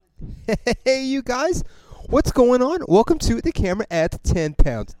Hey, you guys, what's going on? Welcome to The Camera at 10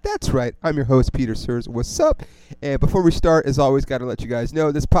 Pounds. That's right, I'm your host, Peter Sirs. What's up? And before we start, as always, got to let you guys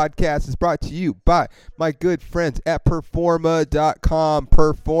know this podcast is brought to you by my good friends at Performa.com.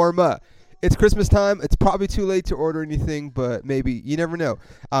 Performa. It's Christmas time. It's probably too late to order anything, but maybe. You never know.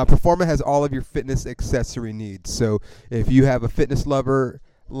 Performa has all of your fitness accessory needs. So if you have a fitness lover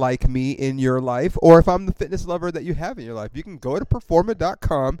like me in your life, or if I'm the fitness lover that you have in your life, you can go to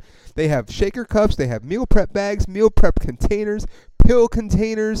Performa.com. They have shaker cups, they have meal prep bags, meal prep containers, pill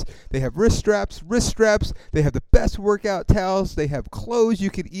containers, they have wrist straps, they have the best workout towels, they have clothes. You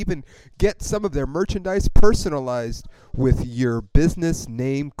can even get some of their merchandise personalized with your business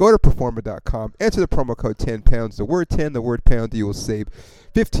name. Go to Performa.com, enter the promo code 10 pounds, the word 10, the word pound, you will save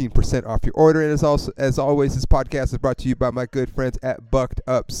 15% off your order. And as always, this podcast is brought to you by my good friends at Bucked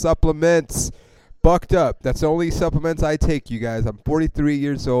Up Supplements. Bucked Up. That's the only supplements I take, you guys. I'm 43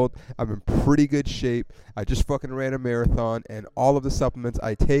 years old. I'm in pretty good shape. I just fucking ran a marathon, and all of the supplements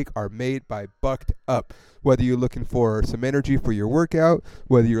I take are made by Bucked Up. Whether you're looking for some energy for your workout,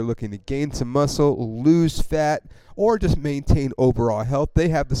 whether you're looking to gain some muscle, lose fat, or just maintain overall health, they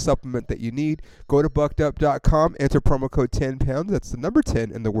have the supplement that you need. Go to buckedup.com, enter promo code 10 pounds. That's the number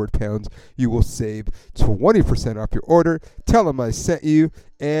 10 in the word pounds. You will save 20% off your order. Tell them I sent you,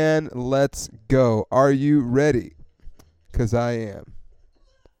 and let's go. Are you ready? Because I am.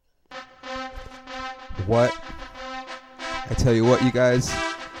 What? I tell you what, you guys,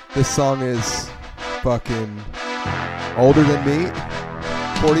 this song is fucking older than me.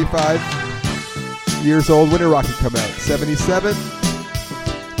 45 years old. When did Rocky come out? 77?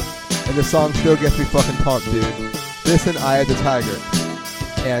 And the song still gets me fucking pumped, dude. This and Eye of the Tiger.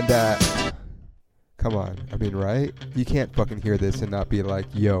 And, come on. I mean, right? You can't fucking hear this and not be like,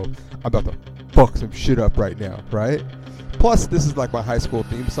 yo, I'm about to fuck some shit up right now, right? Plus, this is like my high school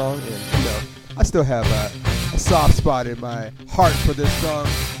theme song, and, you know, I still have a soft spot in my heart for this song.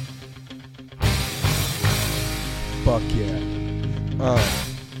 Fuck yeah.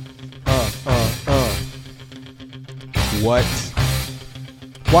 What?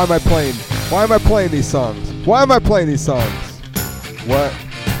 Why am I playing these songs? What?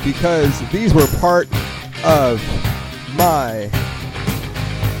 Because these were part of my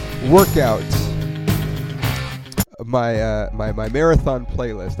workout, my marathon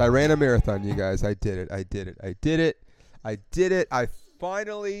playlist. I ran a marathon, you guys. I did it. I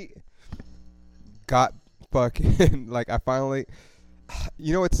finally got fucking,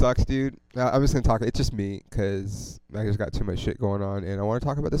 you know what sucks, dude? I'm just going to talk. It's just me, because I just got too much shit going on, and I want to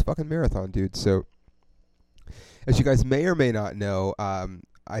talk about this fucking marathon, dude. So, as you guys may or may not know, I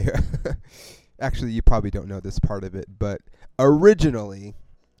actually, you probably don't know this part of it, but originally,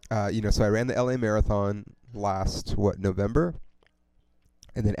 so I ran the LA Marathon last, November?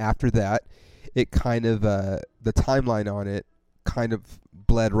 And then after that, it kind of, the timeline on it kind of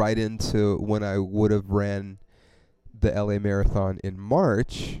bled right into when I would have ran the LA Marathon in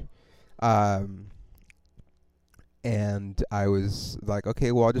March. And I was like,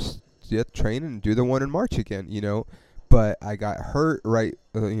 okay, well, I'll just train and do the one in March again, you know. But I got hurt right,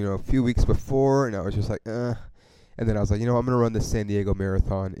 a few weeks before, and I was just like, And then I was like, I'm going to run the San Diego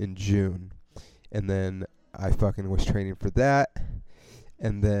Marathon in June. And then I fucking was training for that.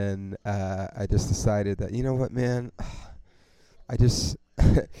 And then I just decided that, you know what, man,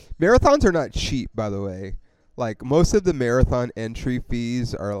 marathons are not cheap, by the way. Like, most of the marathon entry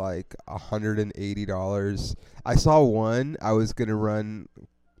fees are like $180. I saw one I was going to run,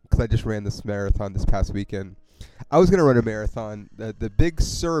 because I just ran this marathon this past weekend. I was going to run a marathon, the Big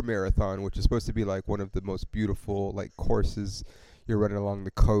Sur Marathon, which is supposed to be like one of the most beautiful like courses. You're running along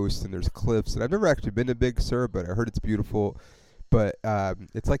the coast and there's cliffs. And I've never actually been to Big Sur, but I heard it's beautiful. But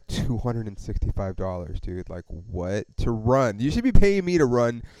it's like $265, dude. Like, what? To run. You should be paying me to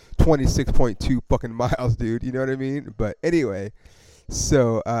run 26.2 fucking miles, dude. You know what I mean? But anyway,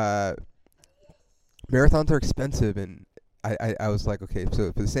 so marathons are expensive. And I was like, okay,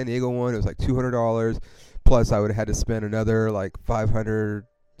 so for the San Diego one, it was like $200. Plus, I would have had to spend another like $500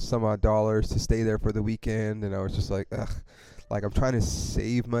 some odd dollars to stay there for the weekend. And I was just like, ugh. Like, I'm trying to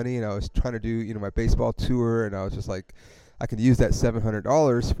save money. And I was trying to do, my baseball tour. And I was just like, I could use that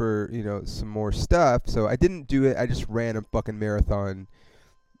 $700 for, some more stuff. So I didn't do it. I just ran a fucking marathon,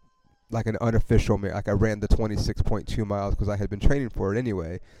 like an unofficial marathon. Like, I ran the 26.2 miles because I had been training for it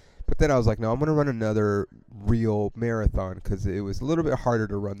anyway. But then I was like, no, I'm going to run another real marathon, because it was a little bit harder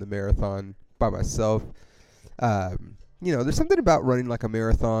to run the marathon by myself. There's something about running like a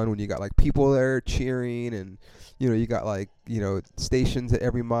marathon when you got like people there cheering, and you got like stations at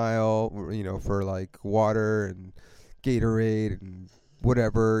every mile, for like water and Gatorade and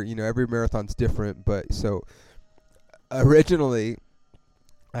whatever, every marathon's different. But so originally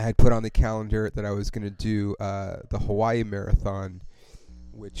I had put on the calendar that I was going to do the Hawaii Marathon,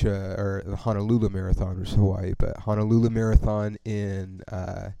 which or the Honolulu Marathon, which is Hawaii, but Honolulu Marathon in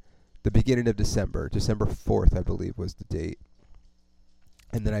the beginning of December 4th, I believe, was the date.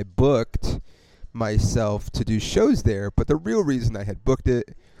 And then I booked myself to do shows there, but the real reason I had booked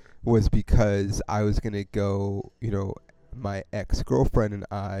it was because I was going to go, my ex-girlfriend and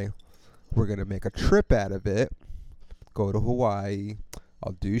I were going to make a trip out of it, go to Hawaii,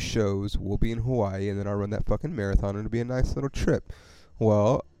 I'll do shows, we'll be in Hawaii, and then I'll run that fucking marathon, and it'll be a nice little trip.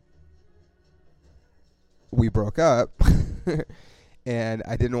 Well, we broke up, and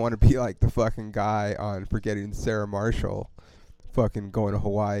I didn't want to be like the fucking guy on Forgetting Sarah Marshall, fucking going to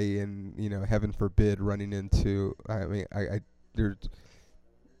Hawaii and, heaven forbid, running into,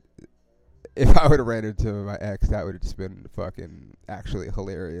 if I would have ran into my ex, that would have just been fucking actually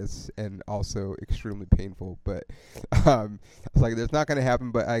hilarious and also extremely painful. But I was like, there's not going to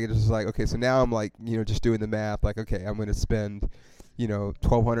happen. But I just was like, okay, so now I'm like, just doing the math. Like, okay, I'm going to spend,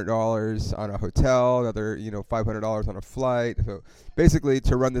 $1,200 on a hotel, another, $500 on a flight. So basically,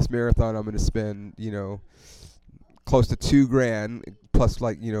 to run this marathon, I'm going to spend, close to $2,000 plus,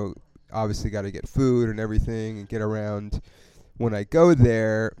 like, obviously got to get food and everything and get around when I go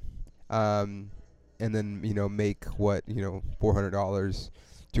there. And then, make what, $400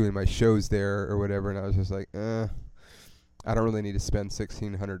 doing my shows there or whatever. And I was just like, I don't really need to spend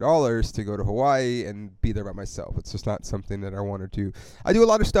 $1,600 to go to Hawaii and be there by myself. It's just not something that I want to do. I do a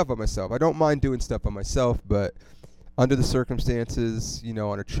lot of stuff by myself. I don't mind doing stuff by myself, but under the circumstances,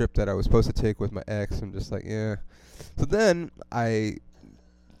 on a trip that I was supposed to take with my ex, I'm just like, yeah. So then I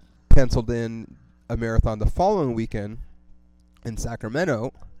penciled in a marathon the following weekend in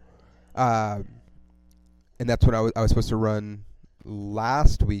Sacramento. And that's what I was supposed to run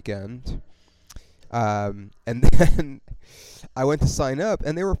last weekend. And then I went to sign up,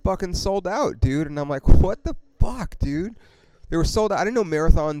 and they were fucking sold out, dude. And I'm like, what the fuck, dude? They were sold out. I didn't know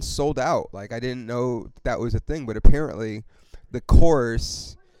marathons sold out. Like, I didn't know that was a thing. But apparently, the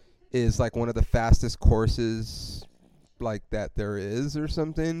course is like one of the fastest courses like that there is or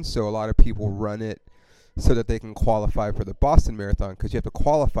something. So a lot of people run it so that they can qualify for the Boston Marathon, because you have to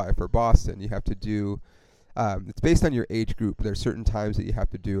qualify for Boston. You have to do, it's based on your age group. There's certain times that you have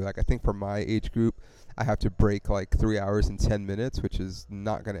to do. Like, I think for my age group, I have to break like 3 hours and 10 minutes, which is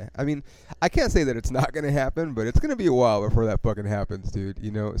not going to, I can't say that it's not going to happen, but it's going to be a while before that fucking happens, dude,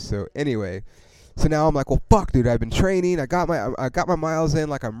 So anyway, so now I'm like, well, fuck, dude, I've been training. I got my miles in,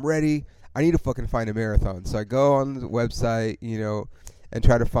 like, I'm ready. I need to fucking find a marathon. So I go on the website, and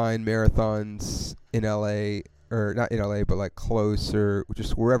try to find marathons in LA, or not in LA, but like closer,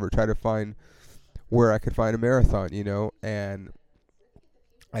 just wherever. Try to find where I could find a marathon, and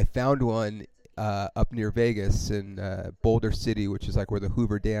I found one up near Vegas in Boulder City, which is like where the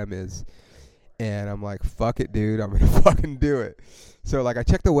Hoover Dam is. And I'm like, fuck it, dude, I'm going to fucking do it. So like I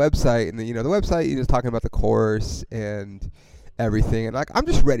checked the website, and the website is talking about the course and everything. And like, I'm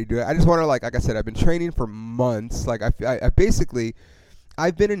just ready to do it. I just want to, like I said, I've been training for months. Like I basically,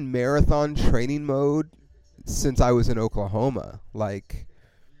 I've been in marathon training mode since I was in Oklahoma. Like,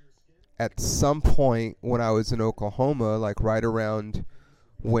 at some point when I was in Oklahoma, like right around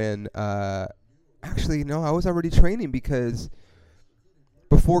when, actually, no, I was already training, because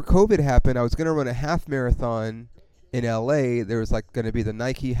before COVID happened, I was going to run a half marathon in LA. There was like going to be the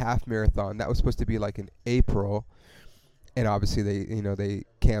Nike half marathon. That was supposed to be like in April. And obviously they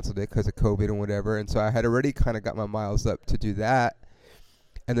canceled it because of COVID and whatever. And so I had already kind of got my miles up to do that.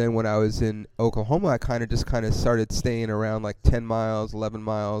 And then when I was in Oklahoma, I kind of started staying around like 10 miles, 11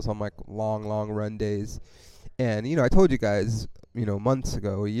 miles on like long run days. And, I told you guys, months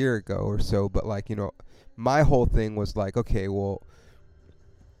ago, a year ago or so, but like, my whole thing was like, okay, well,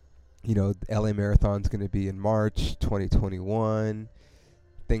 the LA Marathon's going to be in March 2021.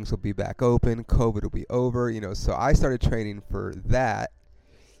 Things will be back open. COVID will be over, So I started training for that.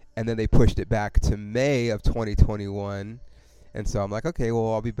 And then they pushed it back to May of 2021. And so I'm like, okay,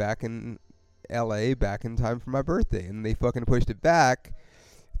 well, I'll be back in LA back in time for my birthday. And they fucking pushed it back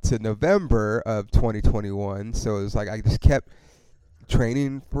to November of 2021. So it was like I just kept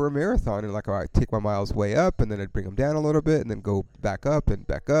training for a marathon, and like I'd take my miles way up, and then I'd bring them down a little bit, and then go back up.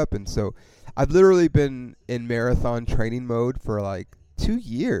 And so I've literally been in marathon training mode for like 2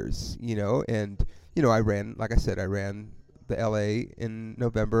 years, and I ran, like I said, I ran the LA in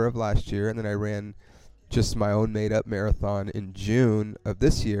November of last year, and then I ran just my own made up marathon in June of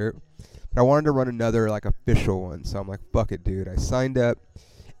this year. But I wanted to run another like official one, so I'm like, fuck it, dude. I signed up,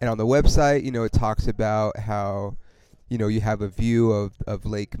 and on the website, it talks about how you have a view of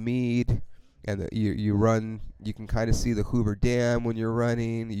Lake Mead, and you run. You can kind of see the Hoover Dam when you're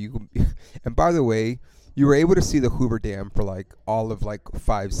running. And by the way, you were able to see the Hoover Dam for like all of like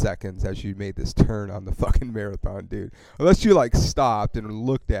 5 seconds as you made this turn on the fucking marathon, dude. Unless you like stopped and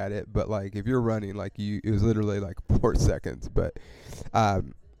looked at it, but like if you're running, like it was literally like 4 seconds. But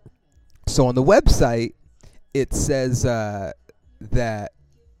so on the website, it says that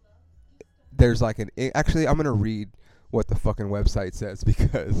there's like actually, I'm gonna read what the fucking website says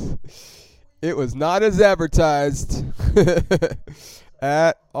because it was not as advertised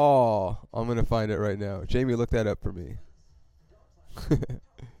at all. I'm going to find it right now. Jamie, look that up for me.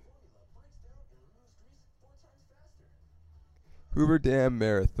 Hoover Dam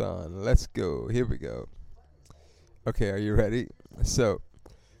Marathon. Let's go. Here we go. Okay, are you ready? So,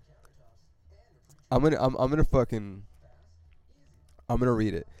 I'm gonna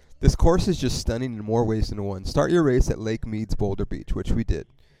read it. This course is just stunning in more ways than one. Start your race at Lake Mead's Boulder Beach, which we did.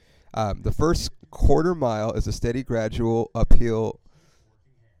 The first quarter mile is a steady, gradual uphill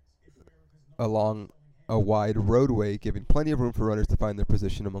along a wide roadway, giving plenty of room for runners to find their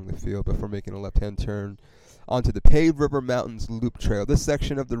position among the field before making a left-hand turn onto the paved River Mountains Loop Trail. This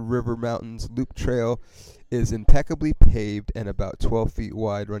section of the River Mountains Loop Trail is impeccably paved and about 12 feet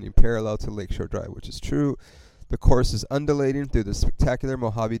wide, running parallel to Lakeshore Drive, which is true. The course is undulating through the spectacular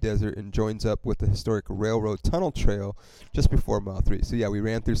Mojave Desert and joins up with the historic Railroad Tunnel Trail just before Mile 3. So yeah, we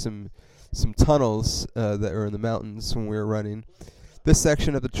ran through some tunnels that are in the mountains when we were running. This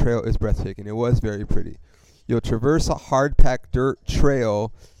section of the trail is breathtaking. It was very pretty. You'll traverse a hard-packed dirt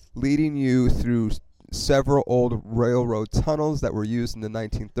trail leading you through several old railroad tunnels that were used in the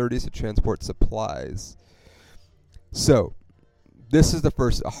 1930s to transport supplies. So, this is the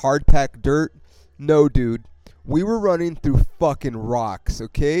first, a hard-packed dirt. No, dude. We were running through fucking rocks,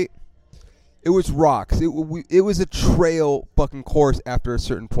 okay? It was rocks. It was a trail fucking course after a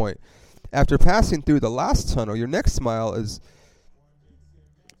certain point. After passing through the last tunnel, your next mile is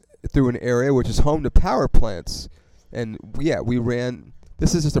through an area which is home to power plants. And yeah, we ran.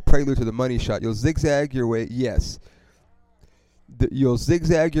 This is just a prelude to the money shot. You'll zigzag your way. Yes. You'll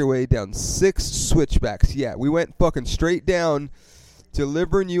zigzag your way down 6 switchbacks. Yeah, we went fucking straight down,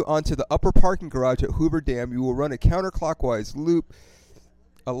 delivering you onto the upper parking garage at Hoover Dam. You will run a counterclockwise loop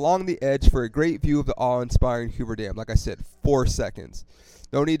along the edge for a great view of the awe-inspiring Hoover Dam. Like I said, 4 seconds.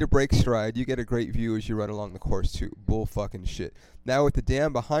 No need to break stride. You get a great view as you run along the course, too. Bull fucking shit. Now with the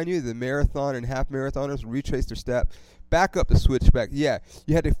dam behind you, the marathon and half marathoners will retrace their step back up the switchback. Yeah,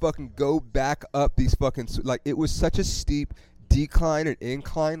 you had to fucking go back up these fucking... Like, it was such a steep decline and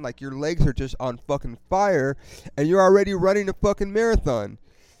incline. Like, your legs are just on fucking fire, and you're already running a fucking marathon.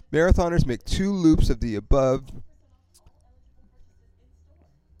 Marathoners make 2 loops of the above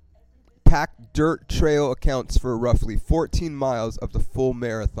packed dirt trail accounts for roughly 14 miles of the full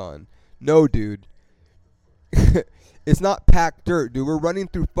marathon. No, dude. It's not packed dirt, dude. We're running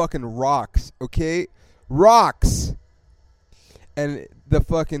through fucking rocks, okay? Rocks! And the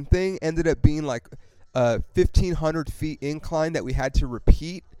fucking thing ended up being like a 1,500 feet incline that we had to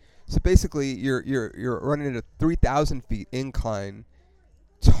repeat. So basically, you're running at a 3,000 feet incline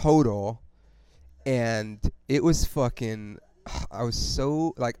total. And it was fucking... I was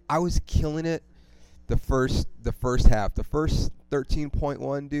so, like, I was killing it the first half. The first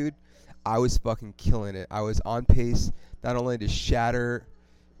 13.1, dude, I was fucking killing it. I was on pace not only to shatter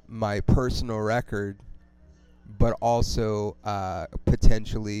my personal record, but also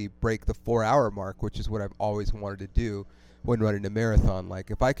potentially break the 4-hour mark, which is what I've always wanted to do when running a marathon.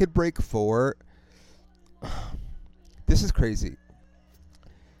 Like, if I could break 4, this is crazy.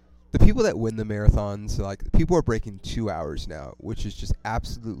 The people that win the marathons, like, people are breaking 2 hours now, which is just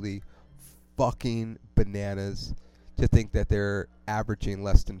absolutely fucking bananas to think that they're averaging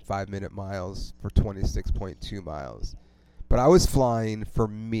less than 5-minute miles for 26.2 miles. But I was flying for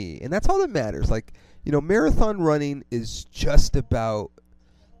me, and that's all that matters. Like, you know, marathon running is just about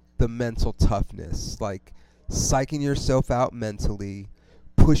the mental toughness, like psyching yourself out mentally,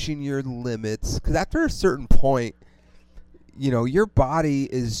 pushing your limits, because after a certain point, you know, your body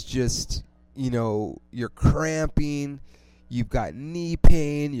is just, you know, you're cramping, you've got knee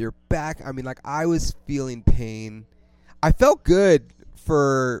pain, your back. I mean, like, I was feeling pain. I felt good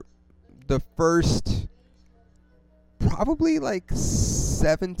for the first probably like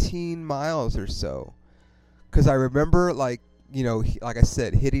 17 miles or so. Because I remember, like, you know, like I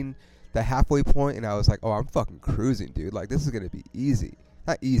said, hitting the halfway point, and I was like, oh, I'm fucking cruising, dude. Like, this is going to be easy.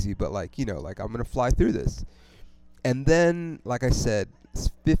 Not easy, but, like, you know, like, I'm going to fly through this. And then, like I said,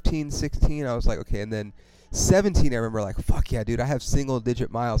 15, 16, I was like, okay. And then 17, I remember like, fuck yeah, dude, I have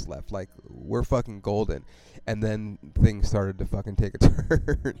single-digit miles left. Like, we're fucking golden. And then things started to fucking take a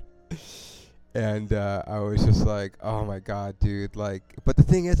turn. And I was just like, oh my God, dude. Like, but the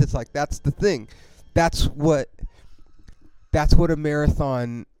thing is, it's like, that's the thing. That's what a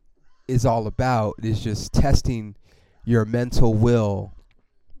marathon is all about, is just testing your mental will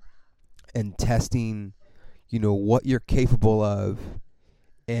and testing, what you're capable of,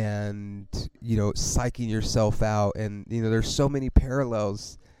 and, psyching yourself out. And, there's so many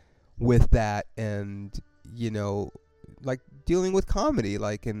parallels with that, and, like dealing with comedy,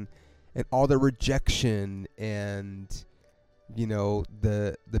 like, and all the rejection, and,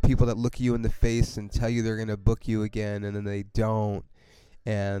 the people that look you in the face and tell you they're going to book you again, and then they don't,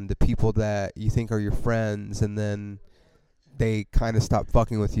 and the people that you think are your friends, and then they kind of stop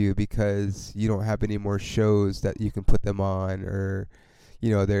fucking with you because you don't have any more shows that you can put them on, or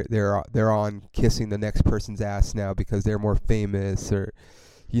they're on kissing the next person's ass now because they're more famous, or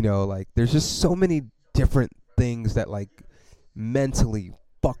like, there's just so many different things that like mentally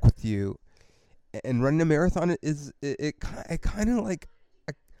fuck with you. And running a marathon is it kind of like,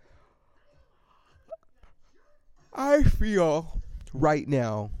 I feel right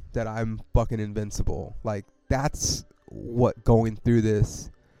now that I'm fucking invincible. Like, that's what going through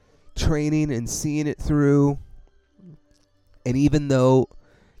this training and seeing it through. And even though,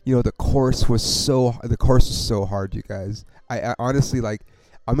 the course was so hard, you guys. I honestly, like,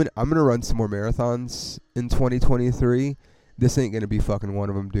 I'm gonna run some more marathons in 2023. This ain't gonna be fucking one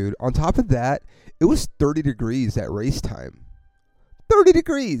of them, dude. On top of that, it was 30 degrees at race time. 30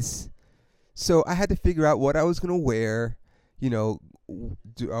 degrees. So I had to figure out what I was gonna wear.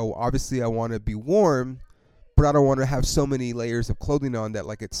 Obviously I want to be warm, but I don't want to have so many layers of clothing on that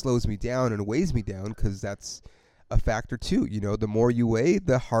like it slows me down and weighs me down, because that's a factor too. The more you weigh,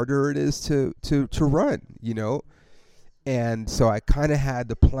 the harder it is to run. And so I kind of had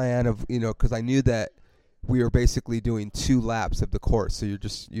the plan of, because I knew that we were basically doing 2 laps of the course, so you're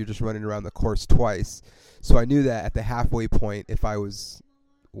just running around the course twice. So I knew that at the halfway point, if I was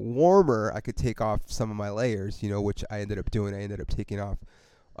warmer, I could take off some of my layers, which I ended up doing. I ended up taking off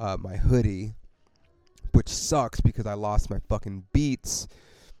my hoodie, which sucks because I lost my fucking Beats.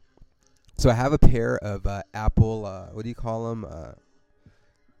 So I have a pair of Apple, what do you call them?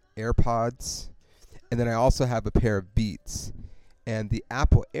 AirPods. And then I also have a pair of Beats. And the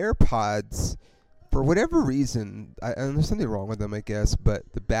Apple AirPods, for whatever reason, and there's something wrong with them, I guess, but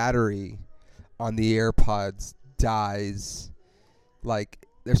the battery on the AirPods dies. Like,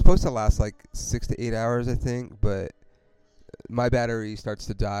 they're supposed to last like 6 to 8 hours, I think, but my battery starts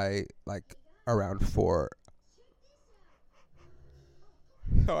to die like around 4.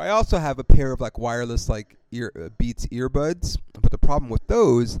 So I also have a pair of like wireless like Beats earbuds, but the problem with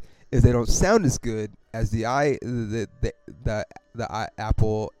those is they don't sound as good as the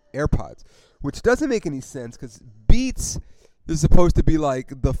Apple AirPods, which doesn't make any sense because Beats is supposed to be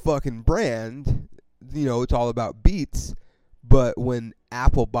like the fucking brand. It's all about Beats. But when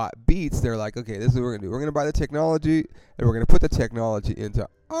Apple bought Beats, they're like, okay, this is what we're going to do. We're going to buy the technology, and we're going to put the technology into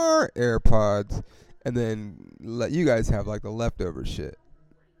our AirPods, and then let you guys have like the leftover shit.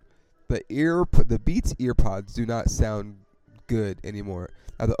 The Beats earpods do not sound good anymore.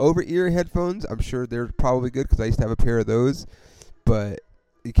 Now the over-ear headphones, I'm sure they're probably good because I used to have a pair of those, but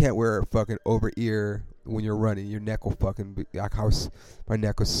you can't wear a fucking over-ear when you're running. Your neck will fucking be like, my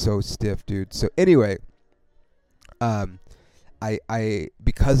neck was so stiff, dude. So anyway, I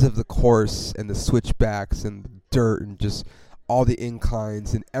because of the course and the switchbacks and the dirt and just all the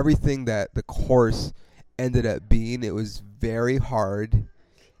inclines and everything that the course ended up being, it was very hard.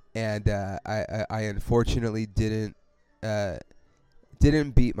 And I unfortunately didn't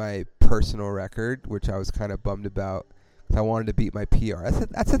beat my personal record, which I was kind of bummed about because I wanted to beat my PR.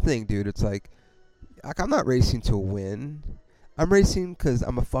 That's the thing, dude. It's like I'm not racing to win. I'm racing because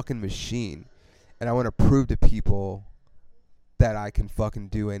I'm a fucking machine, and I want to prove to people that I can fucking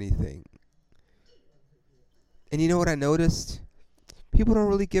do anything. And you know what I noticed? People don't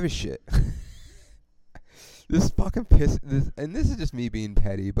really give a shit. This fucking and this is just me being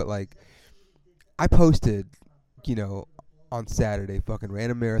petty, but like, I posted, on Saturday, fucking ran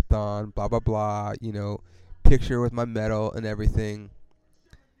a marathon, blah, blah, blah, picture with my medal and everything.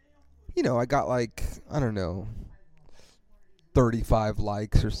 I got like, I don't know, 35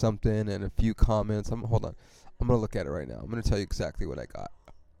 likes or something and a few comments. Hold on. I'm going to look at it right now. I'm going to tell you exactly what I got.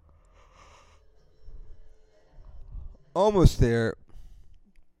 Almost there.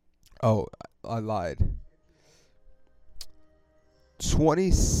 Oh, I lied.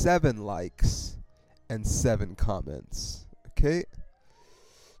 27 likes and 7 comments. Okay?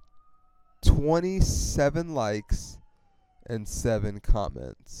 27 likes and 7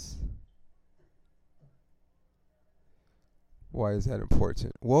 comments. Why is that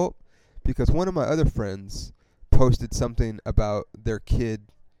important? Well, because one of my other friends posted something about their kid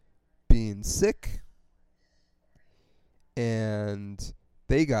being sick, and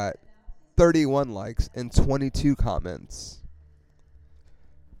they got 31 likes and 22 comments.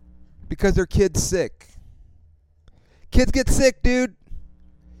 Because their kid's sick. Kids get sick, dude.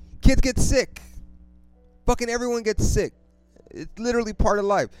 Kids get sick. Fucking everyone gets sick. It's literally part of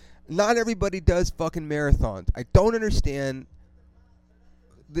life. Not everybody does fucking marathons. I don't understand.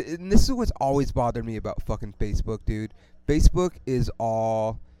 And this is what's always bothered me about fucking Facebook, dude. Facebook is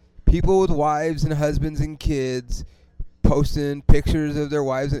all people with wives and husbands and kids posting pictures of their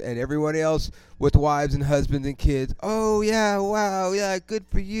wives and everyone else with wives and husbands and kids. Oh, yeah, wow, yeah, good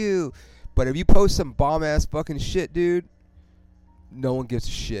for you. But if you post some bomb-ass fucking shit, dude, no one gives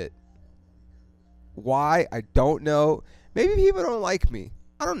a shit. Why? I don't know. Maybe people don't like me.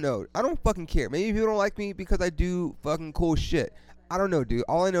 I don't know. I don't fucking care. Maybe people don't like me because I do fucking cool shit. I don't know, dude.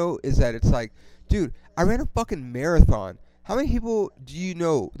 All I know is that it's like, dude, I ran a fucking marathon. How many people do you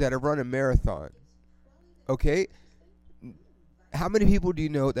know that have run a marathon? Okay? How many people do you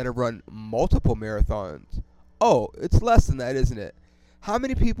know that have run multiple marathons? Oh, it's less than that, isn't it? How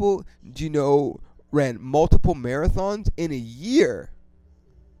many people do you know ran multiple marathons in a year?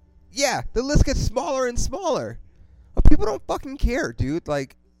 Yeah, the list gets smaller and smaller. But people don't fucking care, dude.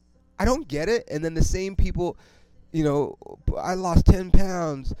 Like, I don't get it. And then the same people, you know, I lost 10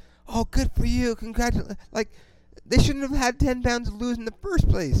 pounds. Oh, good for you. Congratulations. Like, they shouldn't have had 10 pounds to lose in the first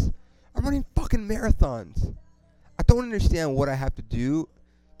place. I'm running fucking marathons. I don't understand what I have to do.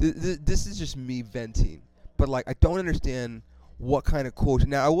 This is just me venting. But, like, I don't understand what kind of cool...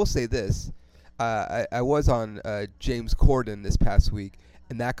 Now, I will say this. I was on James Corden this past week,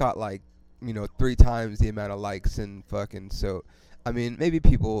 and that got, like, 3 times the amount of likes and fucking... So, I mean, maybe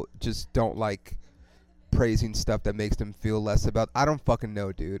people just don't like praising stuff that makes them feel less about... I don't fucking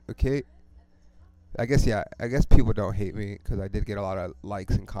know, dude, okay? I guess people don't hate me because I did get a lot of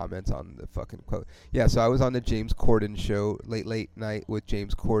likes and comments on the fucking quote. Yeah, so I was on the James Corden show, late night with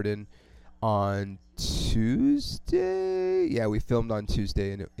James Corden on Tuesday. Yeah, we filmed on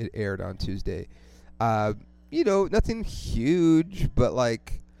Tuesday and it aired on Tuesday. Nothing huge, but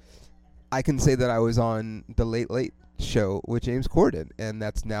like I can say that I was on the late show with James Corden, and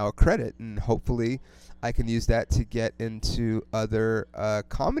that's now a credit, and hopefully I can use that to get into other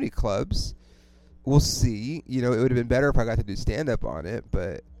comedy clubs. We'll see. It would have been better if I got to do stand-up on it,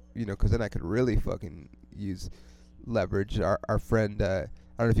 but, because then I could really fucking use leverage. Our friend, I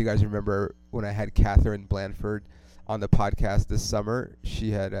don't know if you guys remember when I had Catherine Blanford on the podcast this summer. She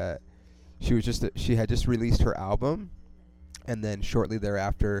had just released her album, and then shortly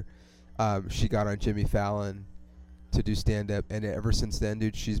thereafter, she got on Jimmy Fallon to do stand-up, and ever since then,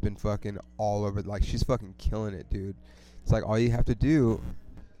 dude, she's been fucking all over. Like, she's fucking killing it, dude. It's like all you have to do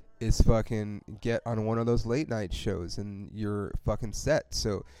is fucking get on one of those late night shows and you're fucking set.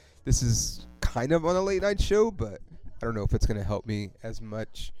 So this is kind of on a late night show, but I don't know if it's going to help me as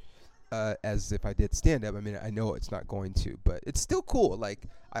much as if I did stand up. I mean, I know it's not going to, but it's still cool. Like,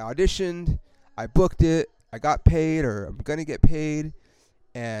 I auditioned, I booked it, I got paid, or I'm going to get paid,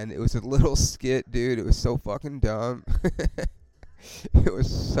 and it was a little skit, dude. It was so fucking dumb. It was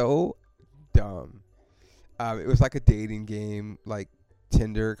so dumb. It was like a dating game, like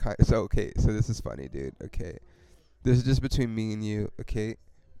Tinder. So this is funny, dude. Okay, this is just between me and you, okay,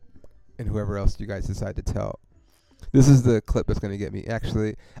 and whoever else you guys decide to tell. This is the clip that's gonna get me.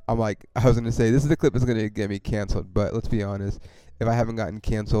 Actually, I was gonna say this is the clip that's gonna get me canceled, but let's be honest. If I haven't gotten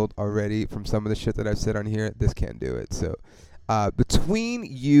canceled already from some of the shit that I've said on here, this can't do it. So, between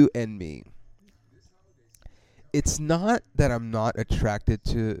you and me, it's not that I'm not attracted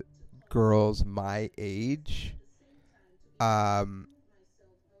to girls my age.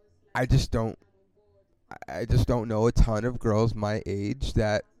 I just don't know a ton of girls my age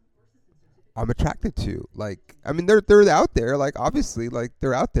that I'm attracted to. Like, I mean, they're out there. Like, obviously, like,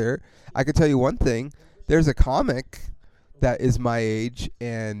 they're out there. I can tell you one thing. There's a comic that is my age,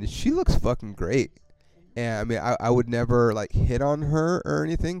 and she looks fucking great. And, I mean, I would never, like, hit on her or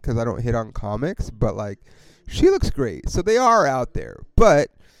anything because I don't hit on comics. But, like, she looks great. So they are out there. But,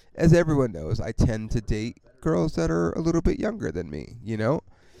 as everyone knows, I tend to date girls that are a little bit younger than me,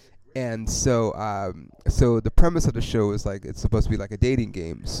 And so the premise of the show is like it's supposed to be like a dating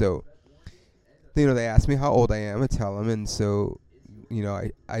game. So, they ask me how old I am. I tell them, and so,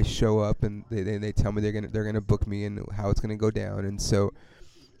 I show up, and they tell me they're gonna book me and how it's gonna go down. And so,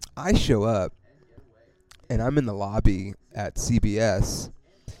 I show up, and I'm in the lobby at CBS,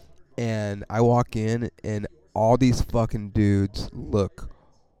 And I walk in, and all these fucking dudes look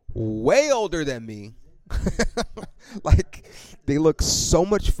way older than me. Like, they look so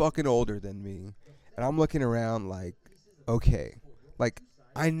much fucking older than me. And I'm looking around like, okay. Like,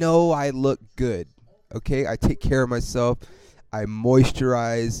 I know I look good. Okay? I take care of myself. I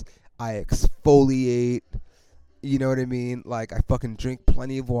moisturize. I exfoliate. You know what I mean? Like, I fucking drink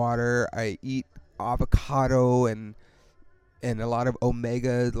plenty of water. I eat avocado and a lot of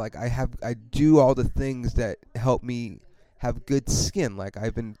omega. Like, I do all the things that help me have good skin. Like,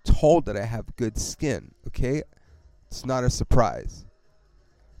 I've been told that I have good skin. Okay? It's not a surprise.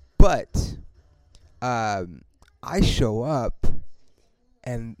 But I show up,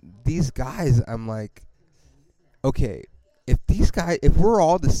 and these guys, I'm like, okay, if we're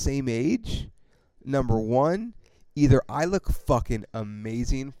all the same age, number one, either I look fucking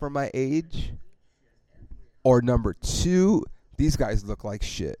amazing for my age, or number two, these guys look like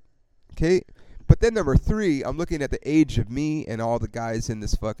shit. Okay? But then number three, I'm looking at the age of me and all the guys in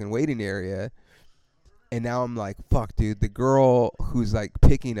this fucking waiting area, and now I'm like, fuck, dude, the girl who's like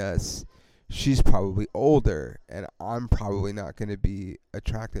picking us, she's probably older, and I'm probably not going to be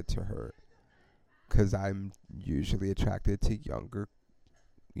attracted to her, because I'm usually attracted to younger,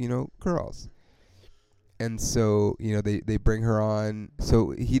 girls. And so, they bring her on.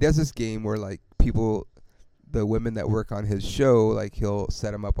 So he does this game where, like, the women that work on his show, like, he'll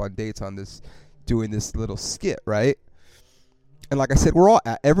set them up on dates on doing this little skit, right? And like I said,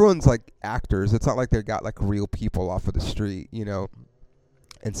 everyone's like actors. It's not like they got like real people off of the street,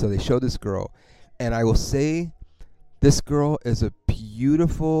 And so they show this girl, and I will say, this girl is a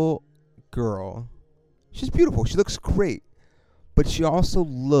beautiful girl. She's beautiful. She looks great, but she also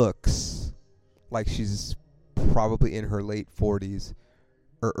looks like she's probably in her late 40s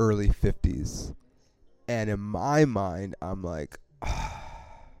or early 50s. And in my mind, I'm like, I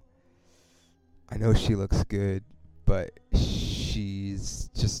know she looks good, but she's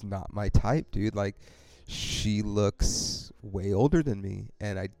just not my type, dude. Like, she looks way older than me,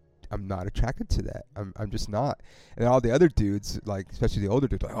 and I'm not attracted to that. I'm just not. And all the other dudes, like, especially the older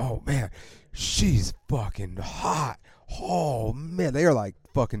dudes, like, oh man, she's fucking hot. Oh man, they are like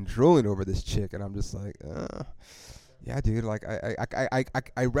fucking drooling over this chick, and I'm just like, yeah, dude. Like,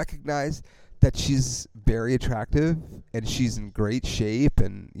 I recognize that she's very attractive, and she's in great shape,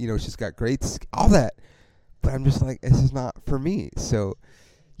 and she's got all that. But I'm just like, this is not for me. So,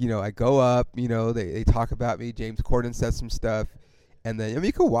 I go up, they talk about me. James Corden says some stuff. And then,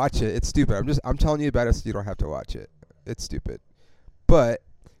 you can watch it. It's stupid. I'm telling you about it so you don't have to watch it. It's stupid. But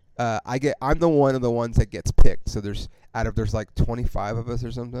I'm the one of the ones that gets picked. So there's like 25 of us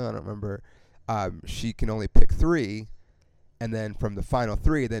or something. I don't remember. She can only pick 3. And then from the final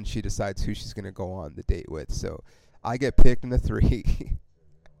 3, then she decides who she's going to go on the date with. So I get picked in the 3.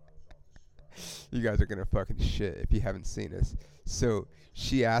 You guys are going to fucking shit if you haven't seen this. So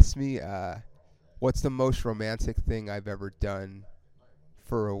she asked me, what's the most romantic thing I've ever done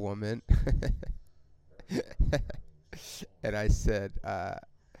for a woman? And I said, I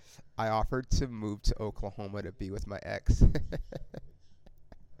offered to move to Oklahoma to be with my ex.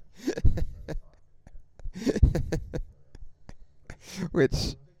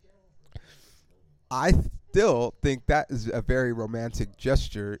 Which I still think that is a very romantic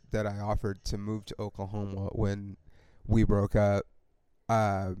gesture, that I offered to move to Oklahoma when we broke up.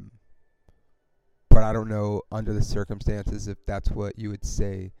 But I don't know, under the circumstances, if that's what you would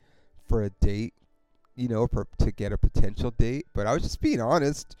say for a date, to get a potential date. But I was just being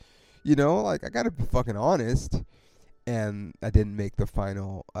honest, like, I gotta be fucking honest. And I didn't make the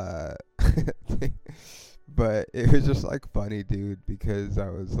final thing. But it was just like funny, dude, because I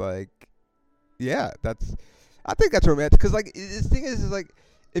was like, yeah, I think that's romantic. Because, like, this thing is like,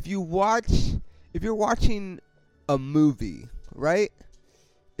 if you're watching a movie, right?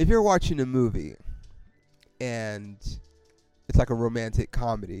 If you're watching a movie and it's like a romantic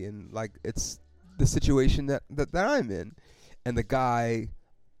comedy, and like it's the situation that I'm in, and the guy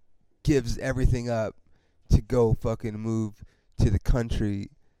gives everything up to go fucking move to the country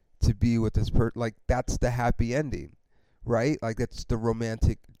to be with this person, like, that's the happy ending, right? Like, that's the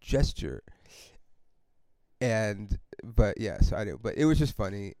romantic gesture. But yeah, so I do. But it was just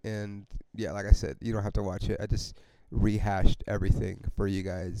funny, and yeah, like I said, you don't have to watch it. I just rehashed everything for you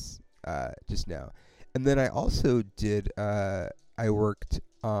guys just now. And then I also did, I worked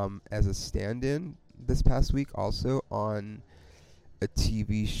as a stand-in this past week also on a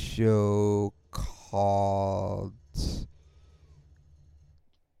TV show called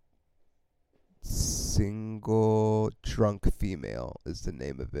Single Drunk Female is the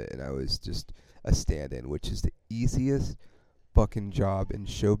name of it. And I was just a stand-in, which is the easiest fucking job in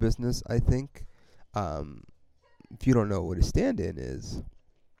show business, I think. If you don't know what a stand-in is,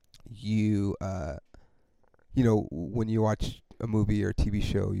 you when you watch a movie or a TV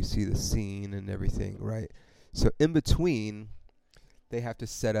show, you see the scene and everything, right? So in between, they have to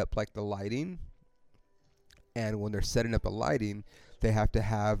set up like the lighting, and when they're setting up the lighting, they have to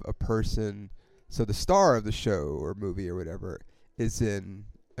have a person. So the star of the show or movie or whatever is in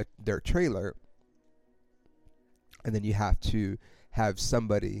their trailer, and then you have to have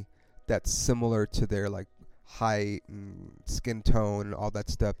somebody that's similar to their like height and skin tone and all that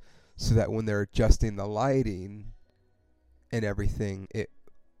stuff, so that when they're adjusting the lighting and everything, it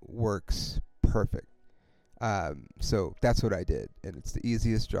works perfect. So that's what I did, and it's the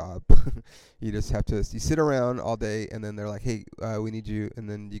easiest job. You just have to, you sit around all day, and then they're like, hey, we need you, and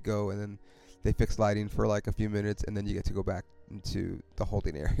then you go, and then they fix lighting for like a few minutes, and then you get to go back into the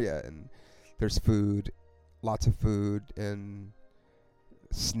holding area, and there's food, lots of food, and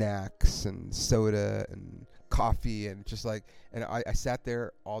snacks, and soda, and coffee, and just like, and I sat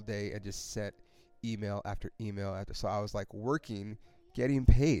there all day and just sent email after email after, so I was like working, getting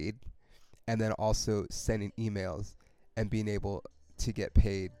paid, and then also sending emails and being able to get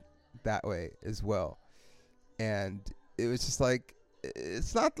paid that way as well. And it was just like,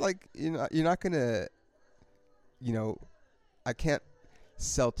 it's not like, you're not gonna, I can't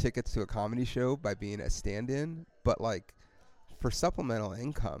sell tickets to a comedy show by being a stand-in, but like for supplemental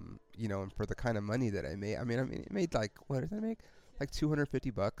income, and for the kind of money that I made, I mean, it made like, what did I make? Like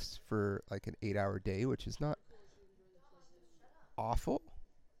 $250 for like an 8-hour day, which is not awful.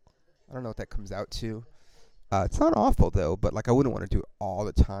 I don't know what that comes out to. It's not awful though, but like I wouldn't want to do it all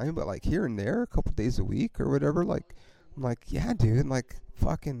the time, but like here and there, a couple days a week or whatever, like I'm like, yeah, dude, like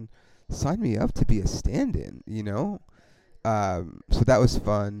fucking sign me up to be a stand-in, So that was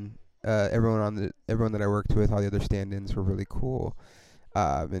fun. Everyone that I worked with, all the other stand-ins were really cool.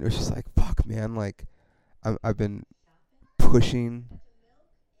 And it was just like, fuck, man, like I've been pushing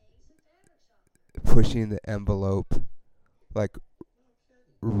the envelope, like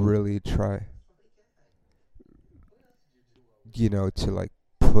really try, to like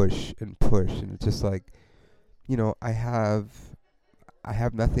push, and it's just like, I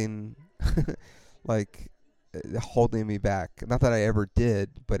have nothing like holding me back. Not that I ever did,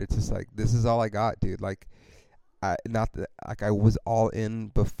 but it's just like, this is all I got, dude. Like, not that like I was all in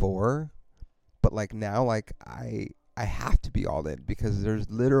before, but like now, like I have to be all in, because there's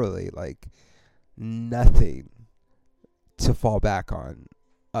literally like nothing to fall back on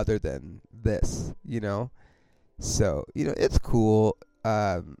other than this, So, it's cool.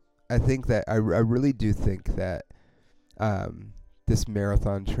 I think that I really do think that this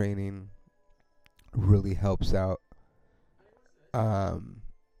marathon training really helps out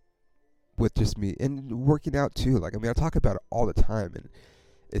with just me, and working out too. Like, I mean, I talk about it all the time, and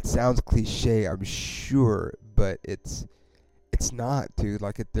it sounds cliche, I'm sure, but it's not, dude.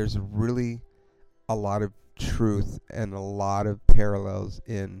 Like, there's really a lot of truth and a lot of parallels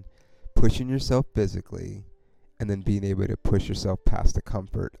in pushing yourself physically, and then being able to push yourself past the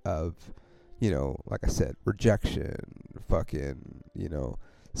comfort of, like I said, rejection, fucking,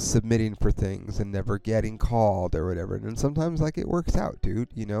 submitting for things and never getting called or whatever. And then sometimes, like, it works out, dude,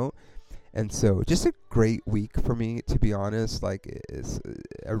 And so just a great week for me, to be honest. Like,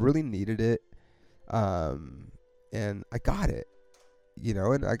 I really needed it. And I got it,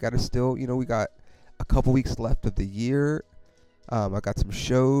 and I got to still, we got a couple weeks left of the year. I got some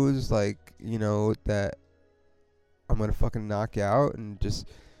shows, like, that I'm going to fucking knock out, and just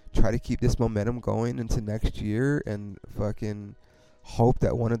try to keep this momentum going into next year, and fucking hope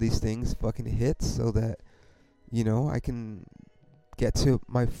that one of these things fucking hits, so that, I can get to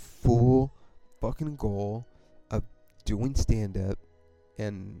my full fucking goal of doing stand-up,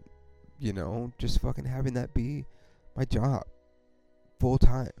 and, just fucking having that be my job full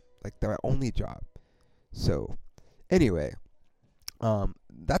time, like my only job. So anyway,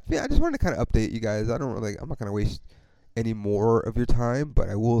 that's me. I just wanted to kind of update you guys. I'm not going to waste any more of your time, but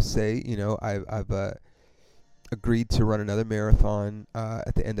I will say, I've agreed to run another marathon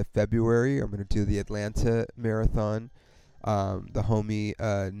at the end of February. I'm going to do the Atlanta marathon. The homie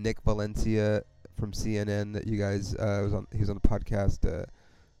Nick Valencia from CNN that you guys he was on the podcast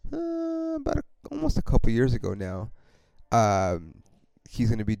about almost a couple years ago now. He's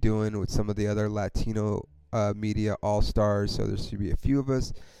going to be doing with some of the other Latino media all-stars, so there should be a few of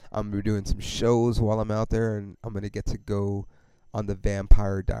us. I'm going to be doing some shows while I'm out there, and I'm going to get to go on the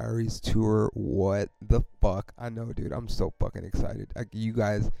Vampire Diaries tour. What the fuck? I know, dude. I'm so fucking excited. You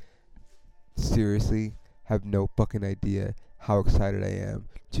guys seriously have no fucking idea how excited I am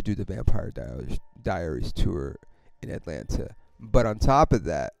to do the Vampire Diaries tour in Atlanta. But on top of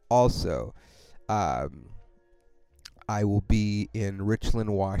that, also, um, I will be in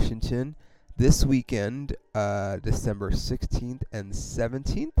Richland, Washington this weekend, December 16th and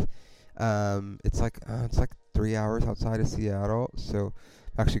 17th. It's like 3 hours outside of Seattle, so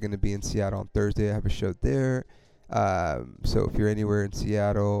I'm actually going to be in Seattle on Thursday. I have a show there. So if you're anywhere in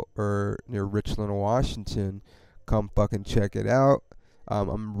Seattle or near Richland, Washington, come fucking check it out.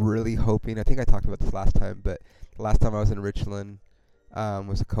 I'm really hoping, I think I talked about this last time, but the last time I was in Richland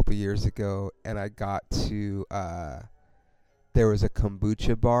was a couple years ago, and I got to, there was a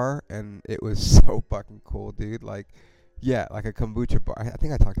kombucha bar, and it was so fucking cool, dude. Like, yeah, like a kombucha bar. I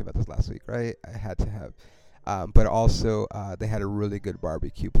think I talked about this last week, right? I had to have. But also, they had a really good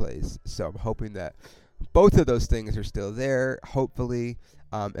barbecue place. So I'm hoping that both of those things are still there, hopefully.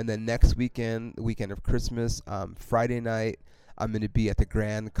 And then next weekend, the weekend of Christmas, Friday night, I'm going to be at the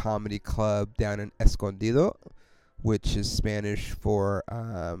Grand Comedy Club down in Escondido, which is Spanish for,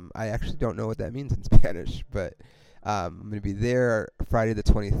 I actually don't know what that means in Spanish, but I'm going to be there Friday the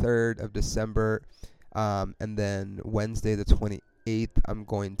 23rd of December. And then Wednesday the 28th, I'm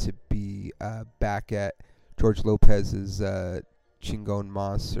going to be back at George Lopez's Chingon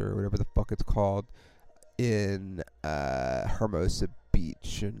Mas, or whatever the fuck it's called, in Hermosa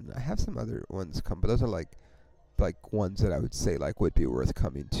Beach. And I have some other ones come, but those are like ones that I would say like would be worth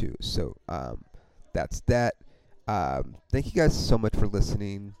coming to. So that's that. Thank you guys so much for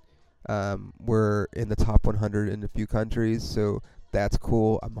listening. We're in the top 100 in a few countries, so that's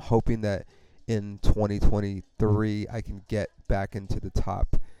cool. I'm hoping that in 2023 I can get back into the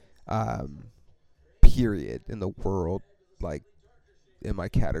top period in the world, like in my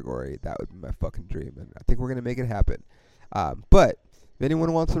category. That would be my fucking dream, and I think we're gonna make it happen. But if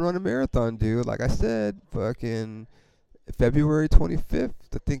anyone wants to run a marathon, dude, like I said, fucking February 25th,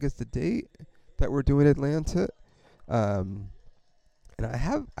 I think is the date that we're doing Atlanta. And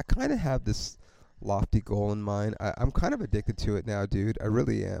I kind of have this lofty goal in mind. I'm kind of addicted to it now, dude. I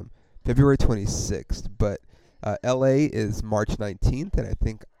really am. February 26th, but LA is March 19th, and I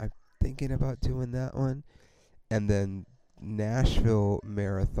think I'm thinking about doing that one. And then Nashville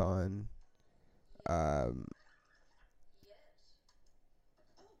Marathon.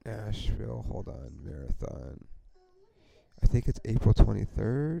 Nashville, hold on, Marathon. I think it's April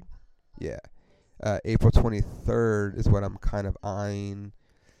 23rd. Yeah. April 23rd is what I'm kind of eyeing.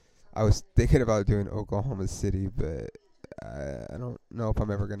 I was thinking about doing Oklahoma City, but I don't know if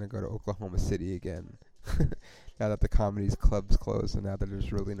I'm ever going to go to Oklahoma City again. Now that the comedy's club's closed, and now that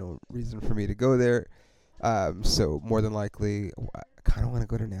there's really no reason for me to go there. So more than likely, I kind of want to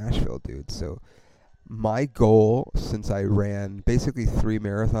go to Nashville, dude. So my goal, since I ran basically 3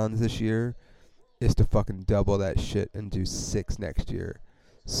 marathons this year, is to fucking double that shit and do 6 next year.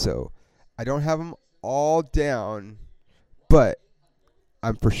 So I don't have them all down, but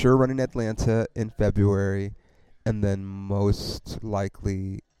I'm for sure running Atlanta in February, and then most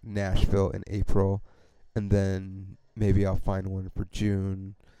likely Nashville in April, and then maybe I'll find one for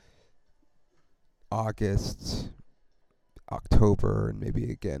June, August, October, and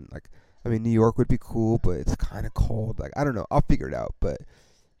maybe again, like, I mean, New York would be cool, but it's kind of cold. Like, I don't know. I'll figure it out, but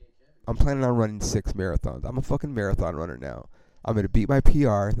I'm planning on running 6 marathons. I'm a fucking marathon runner now. I'm going to beat my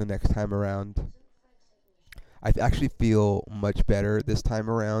PR the next time around. I actually feel much better this time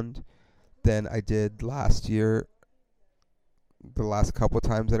around than I did last year, the last couple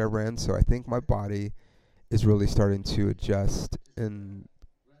times that I ran. So I think my body is really starting to adjust and,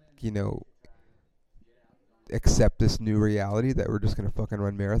 you know, accept this new reality that we're just going to fucking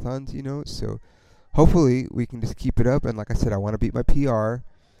run marathons, you know. So hopefully we can just keep it up. And like I said, I want to beat my PR.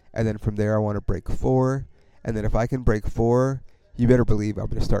 And then from there, I want to break 4. And then if I can break 4, you better believe I'm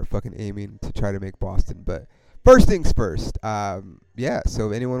going to start fucking aiming to try to make Boston. But first things first. Yeah, so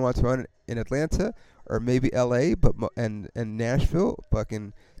if anyone wants to run in Atlanta or maybe LA and Nashville,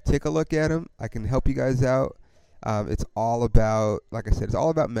 fucking take a look at them. I can help you guys out. It's all about, like I said, it's all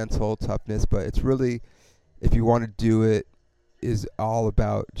about mental toughness. But it's really, if you want to do it, is all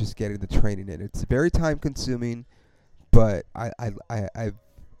about just getting the training in. It's very time consuming, but I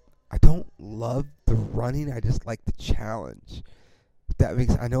don't love the running. I just like the challenge. That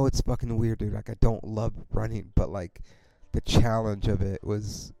makes, I know it's fucking weird, dude. Like, I don't love running, but like the challenge of it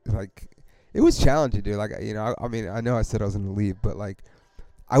was like, it was challenging, dude. Like, you know, I mean, I know I said I was gonna leave, but like,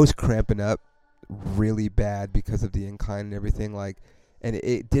 I was cramping up really bad because of the incline and everything. Like, and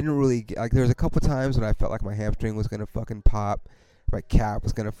it didn't really like. There was a couple times when I felt like my hamstring was gonna fucking pop, my calf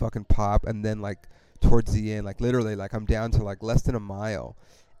was gonna fucking pop, and then like towards the end, like literally, like I'm down to like less than a mile.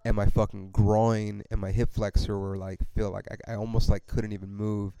 And my fucking groin and my hip flexor were like, feel like I almost like couldn't even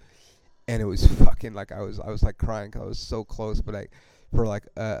move. and it was fucking like I was like crying 'cause I was so close, but for like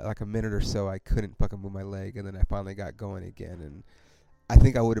a minute or so I couldn't fucking move my leg, and then I finally got going again, and I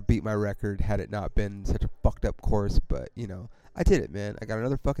think I would have beat my record had it not been such a fucked up course, but I did it, man. I got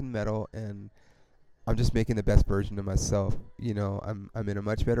another fucking medal, and I'm just making the best version of myself. I'm in a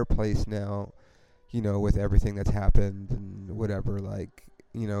much better place now, with everything that's happened and whatever. Like,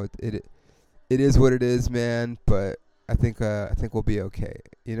 it is what it is, man. But I think we'll be okay.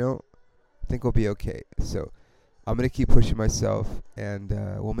 I think we'll be okay. So I'm gonna keep pushing myself, and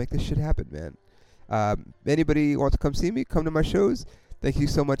we'll make this shit happen, man. Anybody wants to come see me? Come to my shows. Thank you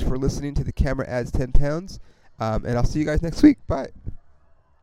so much for listening to The Camera Adds 10 Pounds, and I'll see you guys next week. Bye.